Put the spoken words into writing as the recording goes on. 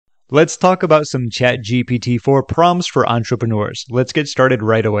Let's talk about some ChatGPT 4 prompts for entrepreneurs. Let's get started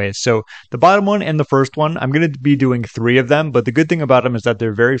right away. So the bottom one and the first one, I'm going to be doing 3 of them, but the good thing about them is that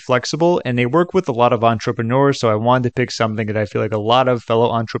they're very flexible and they work with a lot of entrepreneurs. So I wanted to pick something that I feel like a lot of fellow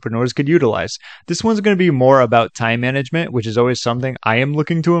entrepreneurs could utilize. This one's going to be more about time management, which is always something I am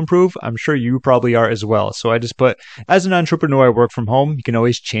looking to improve. I'm sure you probably are as well. So I just put, as an entrepreneur, I work from home. You can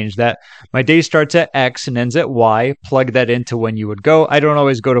always change that. My day starts at X and ends at Y. Plug that into when you would go. I don't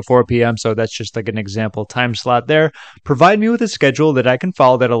always go to 4 p.m., so that's just like an example time slot there. Provide me with a schedule that I can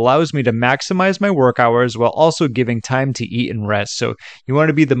follow that allows me to maximize my work hours while also giving time to eat and rest. So you want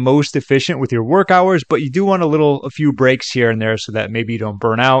to be the most efficient with your work hours, but you do want a few breaks here and there so that maybe you don't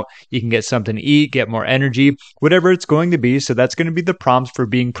burn out. You can get something to eat, get more energy, whatever it's going to be. So that's going to be the prompts for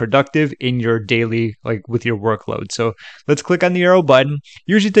being productive in your daily, like with your workload. So let's click on the arrow button.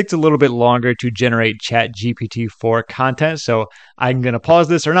 Usually takes a little bit longer to generate ChatGPT 4 content. So I'm going to pause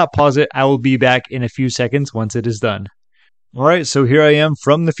this, or not pause it. I will be back in a few seconds once it is done. All right, so here I am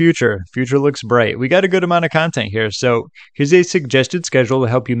from the future. Future looks bright. We got a good amount of content here. So here's a suggested schedule to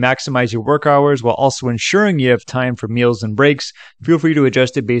help you maximize your work hours while also ensuring you have time for meals and breaks. Feel free to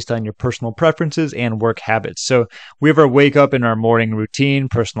adjust it based on your personal preferences and work habits. So we have our wake up and our morning routine,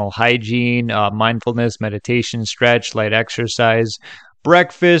 personal hygiene, mindfulness, meditation, stretch, light exercise.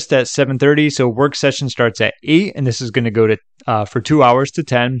 Breakfast at 7:30. So work session starts at 8, and this is going to go to for 2 hours to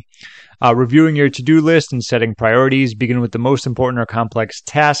 10. Reviewing your to-do list and setting priorities. Begin with the most important or complex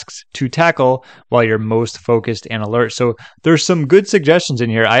tasks to tackle while you're most focused and alert. So there's some good suggestions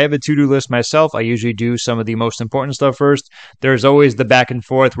in here. I have a to-do list myself. I usually do some of the most important stuff first. There's always the back and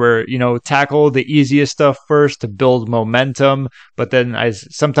forth where, tackle the easiest stuff first to build momentum. But then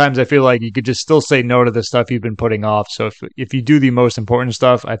sometimes I feel like you could just still say no to the stuff you've been putting off. So if you do the most important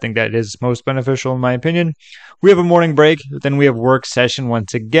stuff, I think that is most beneficial in my opinion. We have a morning break. Then we have work session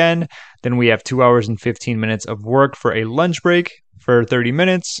once again. Then we have 2 hours and 15 minutes of work for a lunch break for 30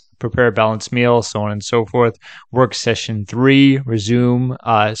 minutes, prepare a balanced meal, so on and so forth. Work session 3, resume,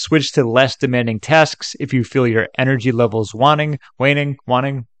 switch to less demanding tasks if you feel your energy levels waning,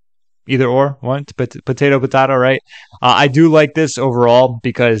 either or, potato, right? I do like this overall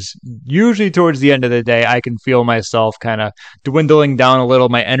because usually towards the end of the day, I can feel myself kind of dwindling down a little.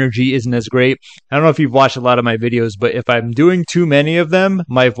 My energy isn't as great. I don't know if you've watched a lot of my videos, but if I'm doing too many of them,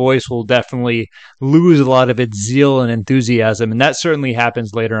 my voice will definitely lose a lot of its zeal and enthusiasm. And that certainly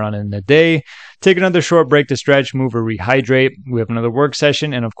happens later on in the day. Take another short break to stretch, move, or rehydrate. We have another work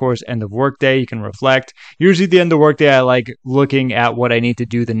session, and of course, end of work day. You can reflect. Usually, at the end of work day, I like looking at what I need to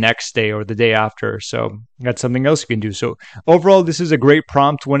do the next day or the day after. So that's something else you can do. So overall, this is a great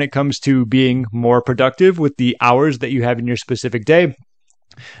prompt when it comes to being more productive with the hours that you have in your specific day.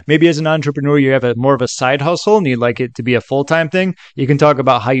 Maybe as an entrepreneur, you have more of a side hustle and you'd like it to be a full-time thing. You can talk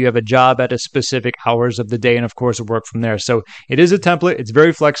about how you have a job at a specific hours of the day and of course work from there. So it is a template. It's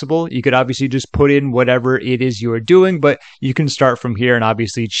very flexible. You could obviously just put in whatever it is you are doing, but you can start from here and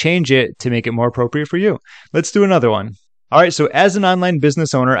obviously change it to make it more appropriate for you. Let's do another one. All right, so as an online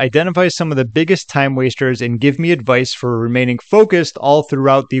business owner, identify some of the biggest time wasters and give me advice for remaining focused all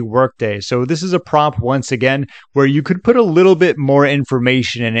throughout the workday. So this is a prompt once again where you could put a little bit more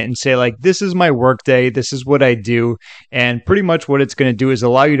information in it and say like, this is my workday, this is what I do. And pretty much what it's going to do is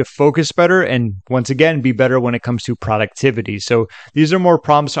allow you to focus better and once again, be better when it comes to productivity. So these are more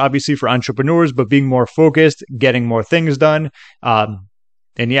prompts obviously for entrepreneurs, but being more focused, getting more things done.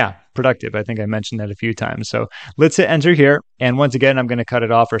 And yeah, productive. I think I mentioned that a few times. So let's hit enter here. And once again, I'm going to cut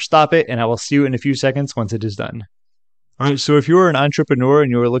it off or stop it. And I will see you in a few seconds once it is done. All right. So if you're an entrepreneur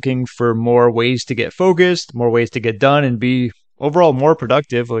and you're looking for more ways to get focused, more ways to get done and be overall more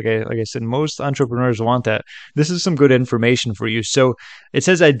productive, like I said, most entrepreneurs want that. This is some good information for you. So it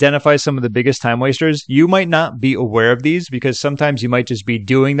says identify some of the biggest time wasters. You might not be aware of these because sometimes you might just be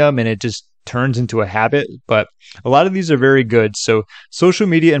doing them and it just turns into a habit, but a lot of these are very good. So social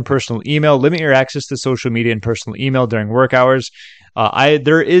media and personal email, limit your access to social media and personal email during work hours.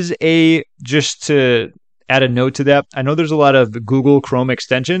 There is just to add a note to that, I know there's a lot of Google Chrome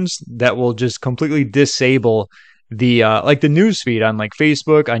extensions that will just completely disable the like the news feed on like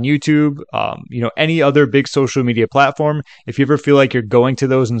Facebook, on YouTube, any other big social media platform. If you ever feel like you're going to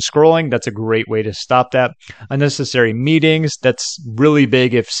those and scrolling, that's a great way to stop that. Unnecessary meetings, that's really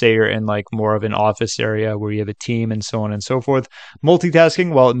big if say you're in like more of an office area where you have a team and so on and so forth.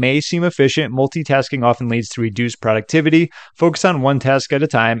 Multitasking, while it may seem efficient, multitasking often leads to reduced productivity. Focus on one task at a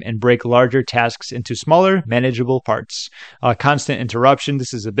time and break larger tasks into smaller, manageable parts. Constant interruption,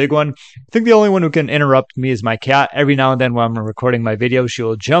 this is a big one. I think the only one who can interrupt me is my cat. cat, every now and then when I'm recording my video, she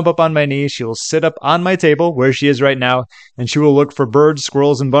will jump up on my knee, she will sit up on my table where she is right now, and she will look for birds,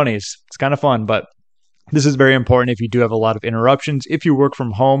 squirrels, and bunnies. It's kind of fun, but this is very important if you do have a lot of interruptions. If you work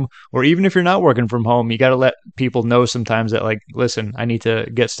from home, or even if you're not working from home, you got to let people know sometimes that, like, listen, I need to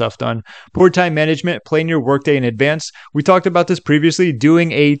get stuff done. Poor time management, plan your workday in advance. We talked about this previously.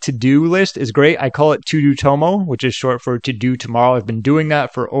 Doing a to-do list is great. I call it to-do tomo, which is short for to do tomorrow. I've been doing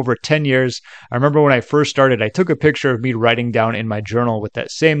that for over 10 years. I remember when I first started, I took a picture of me writing down in my journal with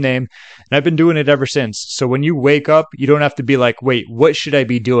that same name, and I've been doing it ever since. So when you wake up, you don't have to be like, wait, what should I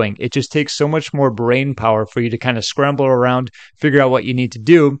be doing? It just takes so much more brain power for you to kind of scramble around, figure out what you need to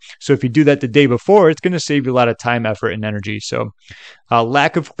do. So if you do that the day before, it's going to save you a lot of time, effort, and energy. So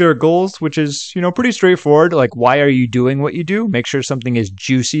lack of clear goals, which is, pretty straightforward. Like, why are you doing what you do? Make sure something is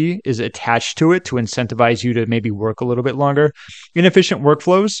juicy, is attached to it to incentivize you to maybe work a little bit longer. Inefficient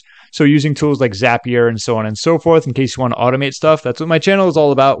workflows. So using tools like Zapier and so on and so forth in case you want to automate stuff. That's what my channel is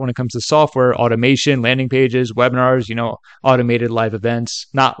all about when it comes to software, automation, landing pages, webinars, automated live events.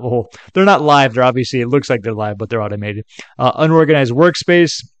 They're not live. They're obviously, it looks like they're live, but they're automated. Unorganized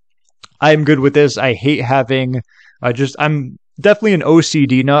workspace. I'm good with this. I hate having I'm definitely an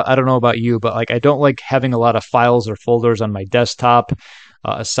OCD nut. I don't know about you, but I don't like having a lot of files or folders on my desktop.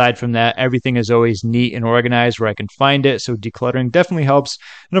 Aside from that, everything is always neat and organized where I can find it. So decluttering definitely helps.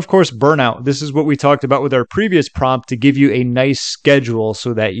 And of course, burnout. This is what we talked about with our previous prompt, to give you a nice schedule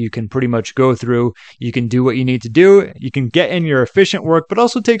so that you can pretty much go through, you can do what you need to do, you can get in your efficient work, but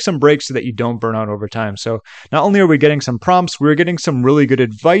also take some breaks so that you don't burn out over time. So not only are we getting some prompts, we're getting some really good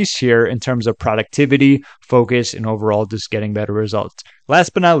advice here in terms of productivity, focus, and overall just getting better results.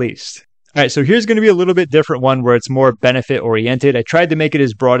 Last but not least, all right, so here's going to be a little bit different one where it's more benefit oriented. I tried to make it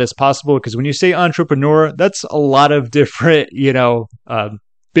as broad as possible because when you say entrepreneur, that's a lot of different,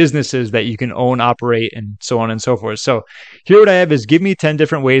 businesses that you can own, operate, and so on and so forth. So here what I have is give me 10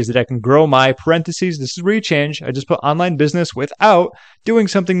 different ways that I can grow my parentheses. This is where you change. I just put online business without doing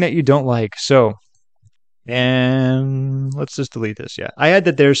something that you don't like. So, and let's just delete this. Yeah, I had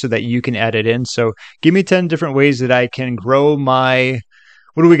that there so that you can add it in. So give me 10 different ways that I can grow my...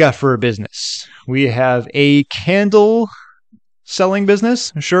 What do we got for a business? We have a candle selling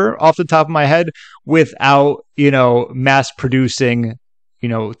business, sure, off the top of my head, without, mass producing,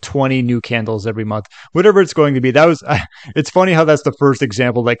 20 new candles every month, whatever it's going to be. It's funny how that's the first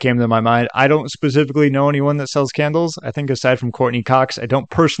example that came to my mind. I don't specifically know anyone that sells candles. I think aside from Courtney Cox, I don't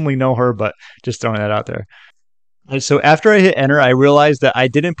personally know her, but just throwing that out there. And so after I hit enter, I realized that I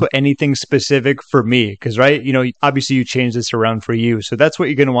didn't put anything specific for me because, right, obviously you change this around for you. So that's what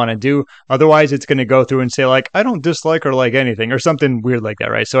you're going to want to do. Otherwise, it's going to go through and say, I don't dislike or like anything or something weird like that,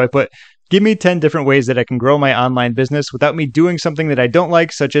 right? So I put, give me 10 different ways that I can grow my online business without me doing something that I don't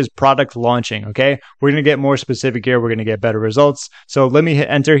like, such as product launching, okay? We're going to get more specific here. We're going to get better results. So let me hit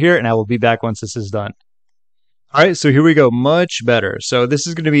enter here and I will be back once this is done. All right, so here we go. Much better. So this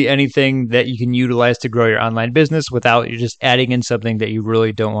is going to be anything that you can utilize to grow your online business without you just adding in something that you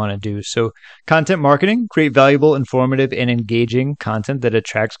really don't want to do. So content marketing, create valuable, informative, and engaging content that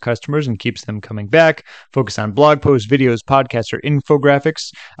attracts customers and keeps them coming back. Focus on blog posts, videos, podcasts, or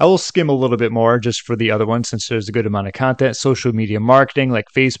infographics. I will skim a little bit more just for the other ones since there's a good amount of content. Social media marketing like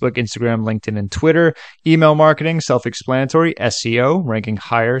Facebook, Instagram, LinkedIn, and Twitter. Email marketing, self-explanatory. SEO, ranking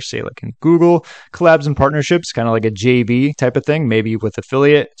higher, say like in Google. Collabs and partnerships, kind of like a JV type of thing, maybe with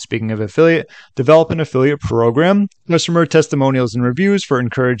affiliate. Speaking of affiliate, develop an affiliate program. Customer testimonials and reviews to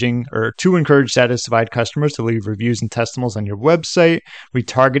encourage satisfied customers to leave reviews and testimonials on your website.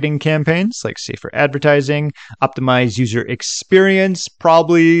 Retargeting campaigns like safer advertising. Optimize user experience.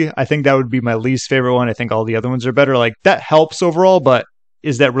 Probably, I think that would be my least favorite one. I think all the other ones are better. That helps overall, but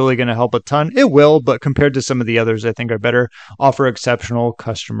is that really going to help a ton? It will, but compared to some of the others, I think are better. Offer exceptional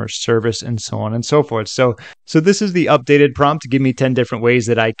customer service and so on and so forth. So this is the updated prompt to give me 10 different ways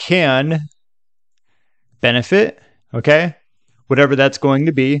that I can benefit, okay? Whatever that's going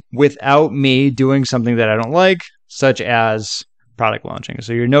to be, without me doing something that I don't like, such as product launching.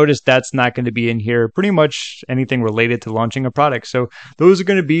 So you notice that's not going to be in here, pretty much anything related to launching a product. So those are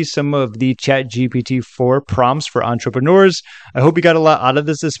going to be some of the ChatGPT 4 prompts for entrepreneurs. I hope you got a lot out of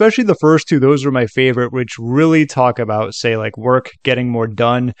this, especially the first two. Those are my favorite, which really talk about, say, work, getting more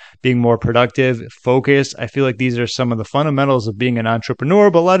done, being more productive, focus. I feel like these are some of the fundamentals of being an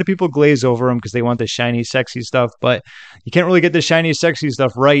entrepreneur, but a lot of people glaze over them because they want the shiny, sexy stuff. But you can't really get the shiny, sexy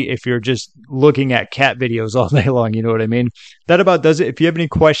stuff right if you're just looking at cat videos all day long. You know what I mean? That about does it. If you have any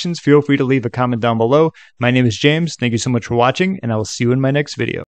questions, feel free to leave a comment down below. My name is James. Thank you so much for watching, and I will see you in my next video.